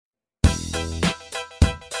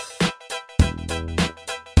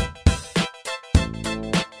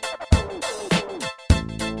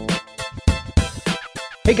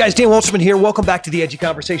Hey guys, Dan Walshman here. Welcome back to the Edgy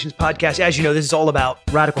Conversations podcast. As you know, this is all about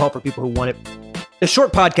radical help for people who want it. A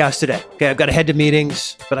short podcast today. Okay, I've got to head to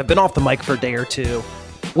meetings, but I've been off the mic for a day or two,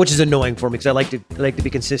 which is annoying for me because I like to be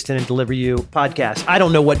consistent and deliver you podcasts. I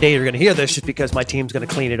don't know what day you're going to hear this, just because my team's going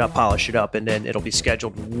to clean it up, polish it up, and then it'll be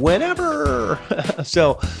scheduled whenever.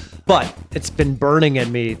 But it's been burning in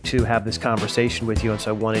me to have this conversation with you, and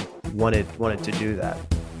so I wanted to do that.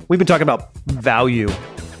 We've been talking about value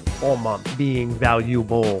all month, being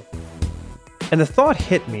valuable. And the thought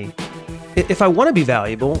hit me, if I want to be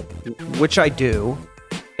valuable, which I do,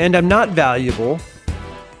 and I'm not valuable,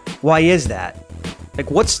 why is that?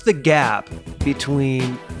 Like, what's the gap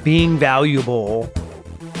between being valuable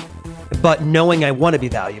but knowing I want to be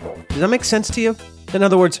valuable? Does that make sense to you? In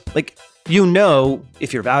other words, like,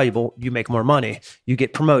 if you're valuable, you make more money, you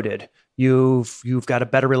get promoted, you've got a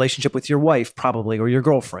better relationship with your wife, probably, or your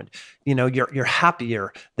girlfriend. You're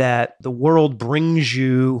happier, that the world brings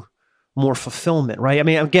you more fulfillment, right? I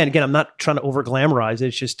mean, again, I'm not trying to over glamorize it.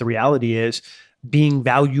 It's just the reality is being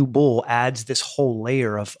valuable adds this whole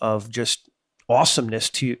layer of just awesomeness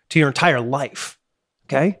to your entire life.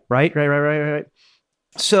 Okay, right.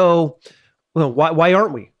 So, why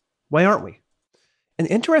aren't we? Why aren't we? An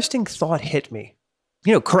interesting thought hit me.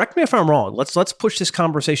 Correct me if I'm wrong. Let's push this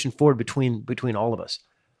conversation forward between all of us.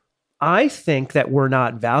 I think that we're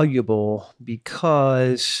not valuable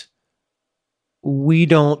because we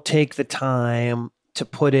don't take the time to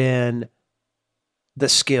put in the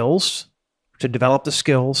skills, to develop the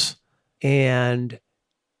skills and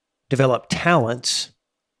develop talents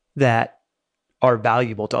that are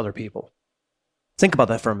valuable to other people. Think about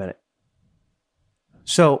that for a minute.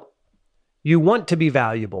 So you want to be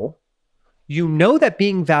valuable. You know that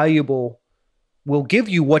being valuable will give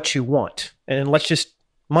you what you want. And let's just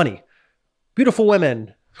money, beautiful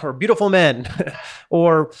women or beautiful men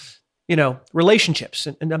or, relationships.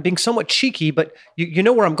 And I'm being somewhat cheeky, but you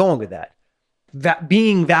know where I'm going with that.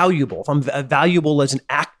 Being valuable. If I'm valuable as an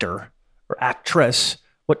actor or actress,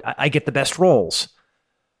 I get the best roles.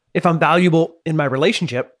 If I'm valuable in my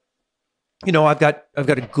relationship, I've got a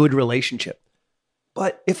good relationship.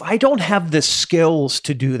 But if I don't have the skills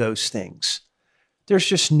to do those things, there's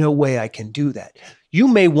just no way I can do that. You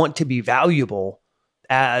may want to be valuable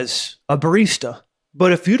as a barista,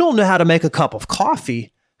 but if you don't know how to make a cup of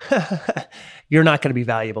coffee, you're not going to be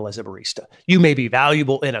valuable as a barista. You may be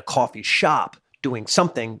valuable in a coffee shop doing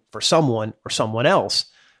something for someone or someone else,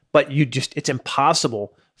 but it's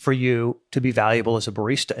impossible for you to be valuable as a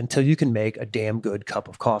barista until you can make a damn good cup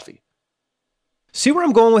of coffee. See where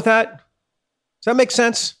I'm going with that? Does that make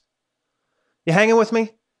sense? You hanging with me?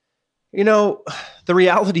 The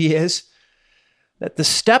reality is that the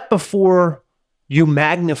step before you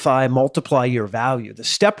multiply your value, the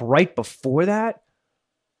step right before that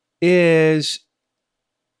is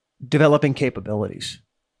developing capabilities.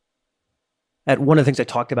 And one of the things I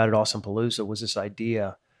talked about at Awesome Palooza was this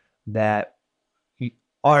idea that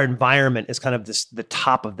our environment is kind of the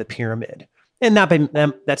top of the pyramid. And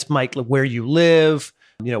that's where you live,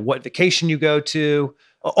 what vacation you go to,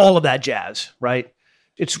 all of that jazz, right?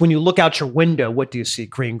 It's when you look out your window, what do you see?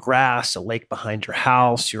 Green grass, a lake behind your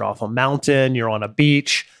house, you're off a mountain, you're on a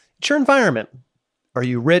beach. It's your environment. Are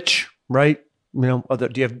you rich, right? Do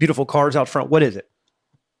you have beautiful cars out front? What is it?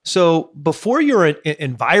 So before your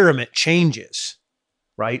environment changes,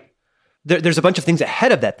 right, there's a bunch of things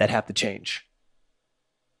ahead of that have to change.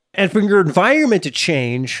 And for your environment to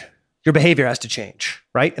change, your behavior has to change,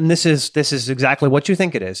 right? And this is exactly what you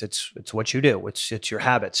think it is. It's what you do. It's your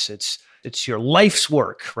habits. It's your life's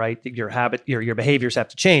work, right? Your behaviors have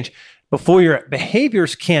to change. Before your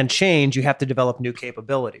behaviors can change, you have to develop new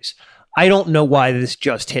capabilities. I don't know why this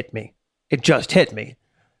just hit me. It just hit me.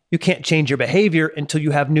 You can't change your behavior until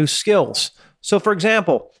you have new skills. So for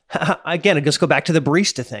example, again, I just go back to the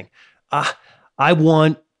barista thing. I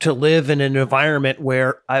want to live in an environment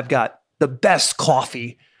where I've got the best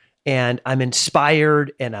coffee and I'm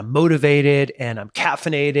inspired and I'm motivated and I'm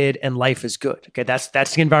caffeinated and life is good. Okay, that's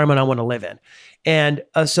the environment I want to live in. And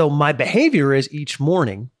so my behavior is each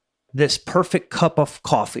morning, this perfect cup of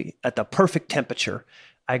coffee at the perfect temperature.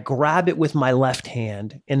 I grab it with my left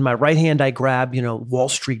hand. In my right hand, I grab, Wall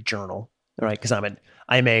Street Journal, all right? Because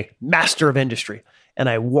I'm a master of industry. And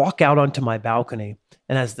I walk out onto my balcony.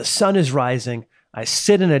 And as the sun is rising, I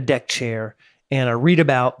sit in a deck chair and I read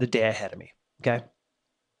about the day ahead of me, okay?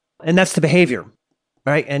 And that's the behavior,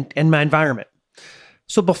 right? And my environment.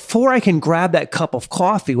 So before I can grab that cup of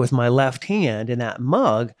coffee with my left hand in that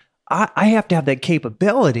mug, I have to have that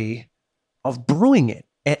capability of brewing it.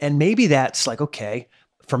 And maybe that's like, okay,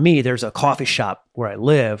 for me, there's a coffee shop where I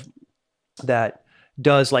live that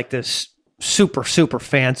does like this super, super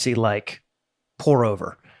fancy, like pour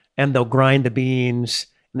over, and they'll grind the beans,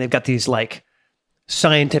 and they've got these like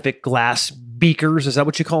scientific glass beakers. Is that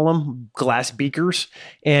what you call them? Glass beakers.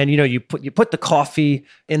 And, you put the coffee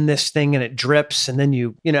in this thing and it drips, and then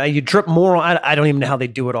you drip more. I don't even know how they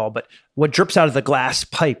do it all, but what drips out of the glass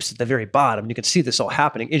pipes at the very bottom, you can see this all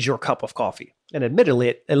happening, is your cup of coffee. And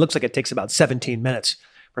admittedly, it looks like it takes about 17 minutes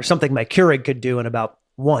for something my Keurig could do in about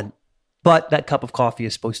 1. But that cup of coffee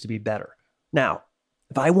is supposed to be better. Now,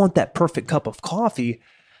 if I want that perfect cup of coffee,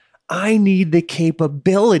 I need the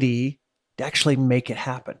capability to actually make it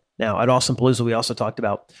happen. Now, at Awesome Palooza, we also talked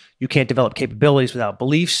about you can't develop capabilities without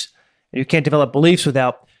beliefs, and you can't develop beliefs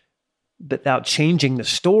without changing the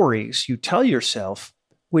stories you tell yourself,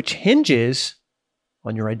 which hinges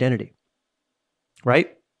on your identity,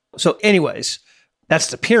 right? So anyways, that's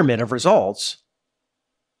the pyramid of results.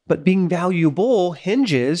 But being valuable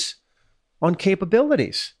hinges on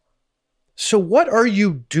capabilities. So what are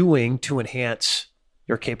you doing to enhance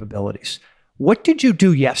your capabilities? What did you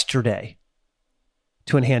do yesterday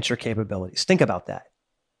to enhance your capabilities? Think about that.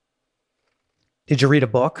 Did you read a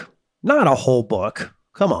book? Not a whole book.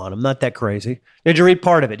 Come on, I'm not that crazy. Did you read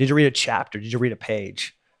part of it? Did you read a chapter? Did you read a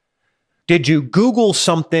page? Did you Google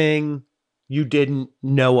something you didn't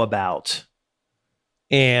know about?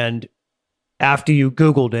 And after you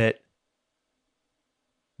Googled it,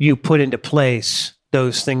 you put into place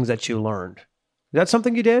those things that you learned. Is that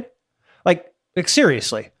something you did? Like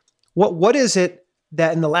seriously, what is it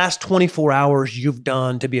that in the last 24 hours you've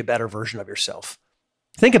done to be a better version of yourself?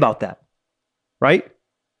 Think about that, right?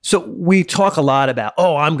 So we talk a lot about,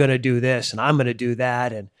 I'm going to do this and I'm going to do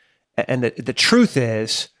that. And the truth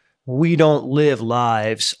is, we don't live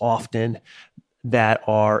lives often that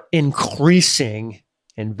are increasing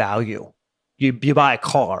in value. You buy a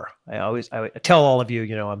car. I tell all of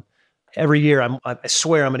you, every year I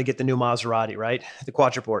swear I'm going to get the new Maserati, right? The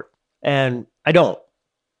Quattraport. And I don't.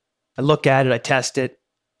 I look at it, I test it,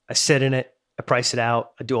 I sit in it, I price it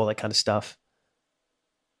out, I do all that kind of stuff.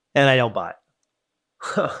 And I don't buy it.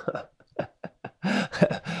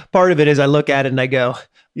 Part of it is I look at it and I go,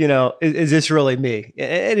 is this really me?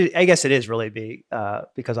 I guess it is really me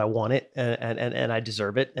because I want it and I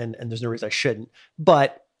deserve it and there's no reason I shouldn't.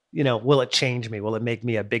 But, will it change me? Will it make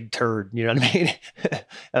me a big turd? You know what I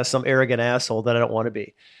mean? Some arrogant asshole that I don't want to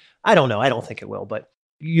be. I don't know. I don't think it will, but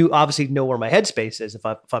you obviously know where my headspace is if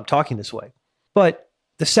I'm talking this way. But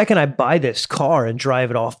the second I buy this car and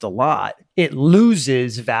drive it off the lot, it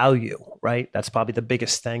loses value, right? That's probably the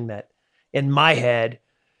biggest thing that in my head,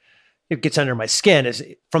 it gets under my skin is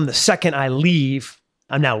from the second I leave,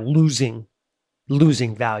 I'm now losing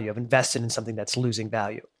value. I've invested in something that's losing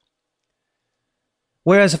value.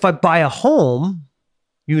 Whereas if I buy a home,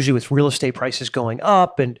 usually with real estate prices going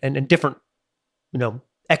up and different,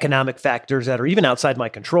 economic factors that are even outside my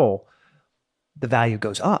control, the value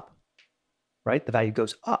goes up, right? The value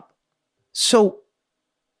goes up. So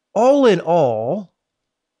all in all,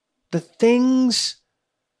 the things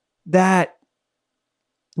that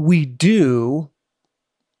we do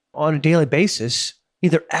on a daily basis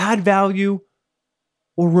either add value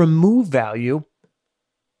or remove value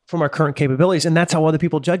from our current capabilities. And that's how other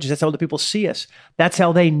people judge us. That's how other people see us. That's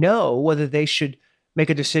how they know whether they should make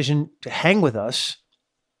a decision to hang with us,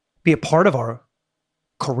 be a part of our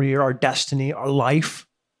career, our destiny, our life,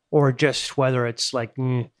 or just whether it's like,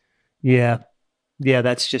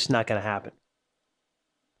 that's just not going to happen.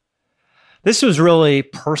 This was really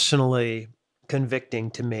personally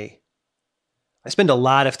convicting to me. I spend a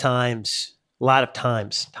lot of time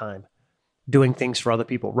doing things for other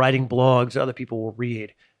people, writing blogs other people will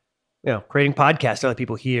read, creating podcasts other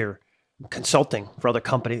people hear, consulting for other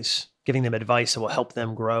companies, giving them advice that will help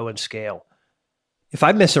them grow and scale. If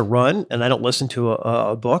I miss a run and I don't listen to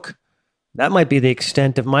a book, that might be the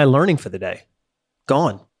extent of my learning for the day.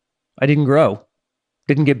 Gone. I didn't grow.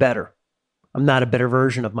 Didn't get better. I'm not a better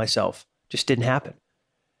version of myself. Just didn't happen.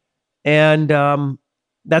 And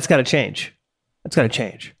that's got to change. That's got to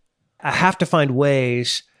change. I have to find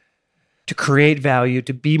ways to create value,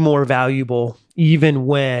 to be more valuable, even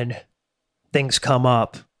when things come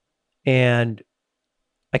up and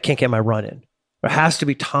I can't get my run in. There has to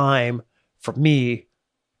be time for me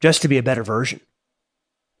just to be a better version.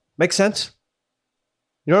 Make sense?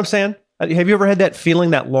 You know what I'm saying? Have you ever had that feeling,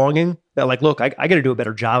 that longing that like, look, I got to do a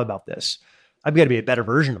better job about this. I've got to be a better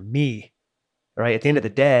version of me, right? At the end of the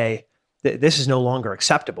day, this is no longer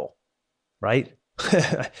acceptable, right?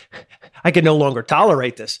 I can no longer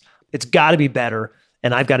tolerate this. It's got to be better,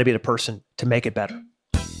 and I've got to be the person to make it better.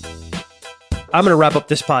 I'm going to wrap up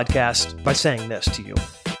this podcast by saying this to you,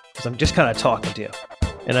 because I'm just kind of talking to you.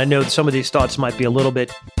 And I know some of these thoughts might be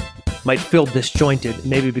might feel disjointed,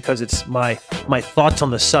 maybe because it's my thoughts on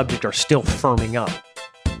the subject are still firming up.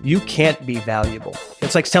 You can't be valuable.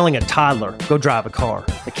 It's like telling a toddler, go drive a car.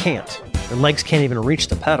 They can't. Their legs can't even reach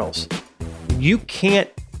the pedals. You can't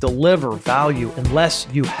deliver value unless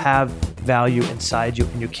you have value inside you.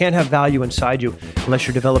 And you can't have value inside you unless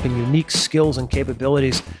you're developing unique skills and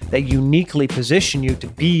capabilities that uniquely position you to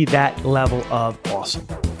be that level of awesome.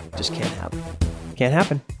 Just can't happen. Can't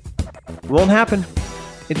happen. It won't happen.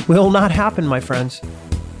 It will not happen, my friends.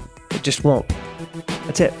 It just won't.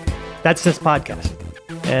 That's it. That's this podcast.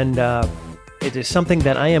 And it is something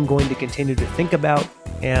that I am going to continue to think about.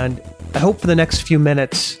 And I hope for the next few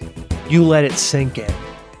minutes, you let it sink in.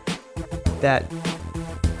 That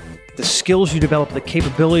the skills you develop, the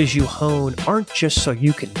capabilities you hone aren't just so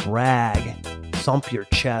you can brag, thump your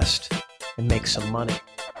chest, and make some money.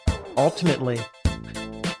 Ultimately,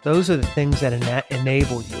 those are the things that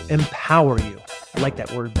enable you, empower you. I like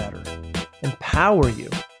that word better. Empower you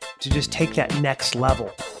to just take that next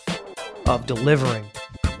level of delivering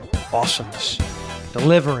awesomeness,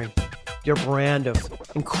 delivering your brand of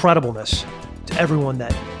incredibleness to everyone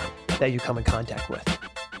that you come in contact with.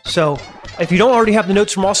 So if you don't already have the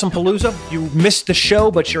notes from Awesome Palooza, you missed the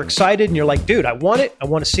show, but you're excited and you're like, dude, I want it. I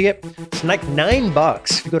want to see it. It's like $9.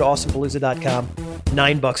 If you go to awesomepalooza.com,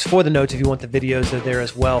 $9 for the notes. If you want the videos, they're there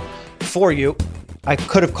as well for you. I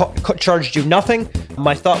could have charged you nothing.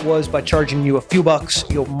 My thought was by charging you a few bucks,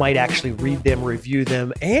 you might actually read them, review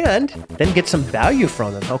them, and then get some value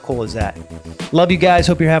from them. How cool is that? Love you guys.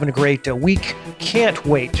 Hope you're having a great week. Can't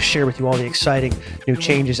wait to share with you all the exciting new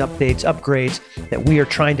changes, updates, upgrades that we are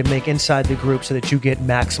trying to make inside the group so that you get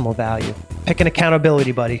maximal value. Pick an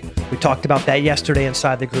accountability buddy. We talked about that yesterday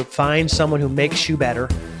inside the group. Find someone who makes you better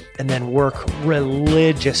and then work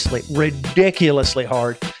ridiculously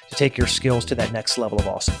hard to take your skills to that next level of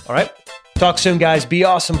awesome. All right? Talk soon, guys. Be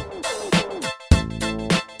awesome.